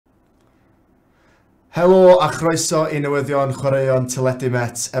Helo a chroeso i newyddion chwaraeon teledu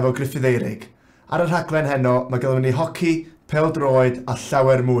Met efo Gruffydd Eurig. Ar y rhaglen heno, mae gynnon ni hoci, pêl-droed a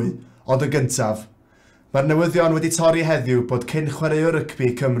llawer mwy, ond y gyntaf. Mae'r newyddion wedi torri heddiw bod cyn chwaraewr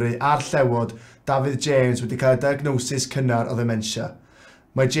rygbi Cymru a'r llewod David James wedi cael y diagnosis cynnar o ddementia.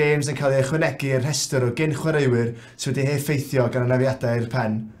 Mae James yn cael ei ychwanegu i'r rhestr o gyn chwaraewyr sydd wedi effeithio gan anafiadau i'r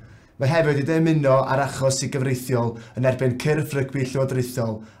pen. Mae hefyd wedi dymuno ar achos i gyfreithiol yn erbyn cyrff rygbi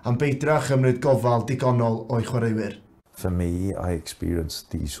llywodraethol am beidio â chymryd gofal digonol o'i chwaraewyr. For me, I experienced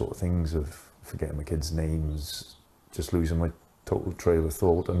these sort of things of forgetting my kids' names, just losing my total trail of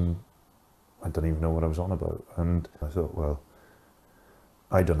thought, and I don't even know what I was on about. And I thought, well,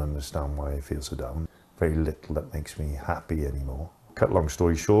 I don't understand why I feel so down. Very little that makes me happy anymore. Cut long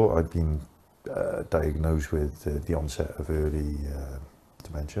story short, I'd been diagnosed with the onset of early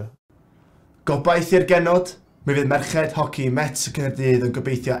dementia. Gobaith i'r genod, mi fydd merched hoci Met y Caerdydd yn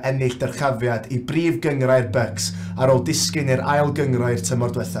gobeithio ennill dyrchafiad i brif gyngrau'r Bucks ar ôl disgyn i'r ail gyngrau'r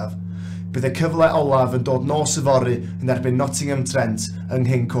tymor diwethaf. Bydd y cyfle olaf yn dod nos yfory yn erbyn Nottingham Trent yng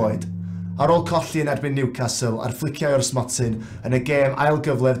Nghyn Coed. Ar ôl colli yn erbyn Newcastle a'r fliciau o'r smotyn yn y gêm ail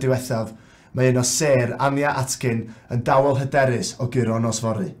gyflef diwethaf, mae un o ser Anya Atkin yn dawel hyderus o guro nos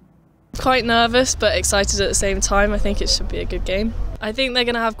fory. Quite nervous but excited at the same time. I think it should be a good game. I think they're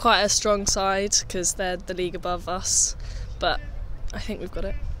going to have quite a strong side because they're the league above us, but I think we've got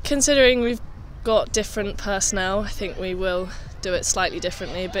it. Considering we've got different personnel, I think we will do it slightly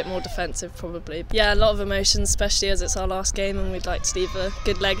differently, a bit more defensive probably. Yeah, a lot of emotions, especially as it's our last game and we'd like to leave a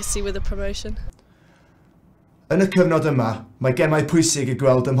good legacy with a promotion. Yn y cyfnod yma, mae gemau pwysig i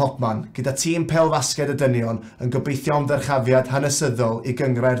gweld ym Mhopman gyda tîm pêl-fasged y dynion yn gobeithio am ddyrchafiad hanesyddol i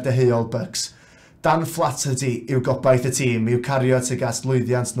gyngrau'r deheuol Bucks. Dan Flaherty yw gobaith y tîm i'w cario tuag at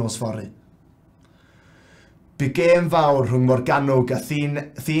lwyddiant nos fory. Bu gêm fawr rhwng Morgannwg a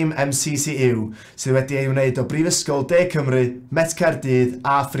thîm MCCU sydd wedi ei wneud o Brifysgol De Cymru, Met Caerdydd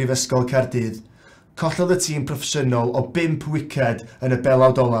a Phrifysgol Caerdydd. Collodd y tîm proffesiynol o 5 wiced yn y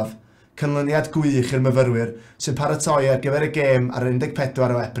belawd olaf. Cynlyniad gwych i'r myfyrwyr sy'n paratoi ar gyfer y gêm ar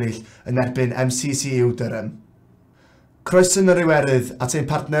 14 o Ebrill yn erbyn MCCU Durham. Croeso yn yr Iwerydd at ein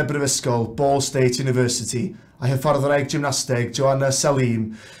partner brifysgol Ball State University a hyfforddwraig gymnasteg Joanna Salim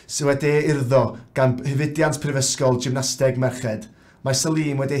sydd wedi ei urddo gan hyfudiant prifysgol gymnasteg merched. Mae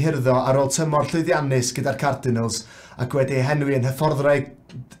Salim wedi ei hirddo ar ôl tymor llwyddiannus gyda'r Cardinals ac wedi ei henwi yn hyfforddwraig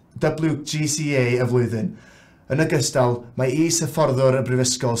WGCA y flwyddyn. Yn ogystal, mae is-hyfforddwr y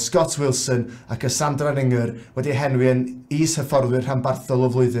brifysgol Scott Wilson a Cassandra Ninger wedi henwi yn is-hyfforddwyr rhanbarthol o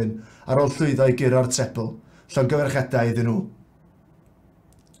flwyddyn ar ôl llwyddo i guro'r trebl, llongyfarchiadau iddyn nhw.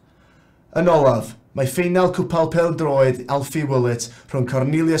 Yn olaf, mae ffeinal cwpl pêl-droed Alfie Woollett rhwng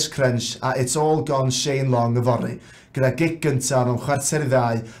Cornelius Crunch a It's All Gone Shane Long yfory, gyda gig gyntaf mewn chwarter i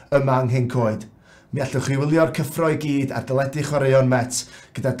 2 yma yng Nghyn Coed. Mi allwch chi wylio'r cyffro i gyd ar deledu chwaraeon Met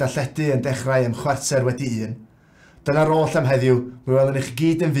gyda darlledu yn dechrau ym chwarter wedi 1. Dyna'r oll am heddiw, mi welwn i chi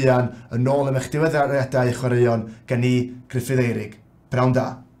gyd yn fuan yn ôl am eich diweddariadau chwaraeon gan i, Gruffydd Eurig. Pnawn da.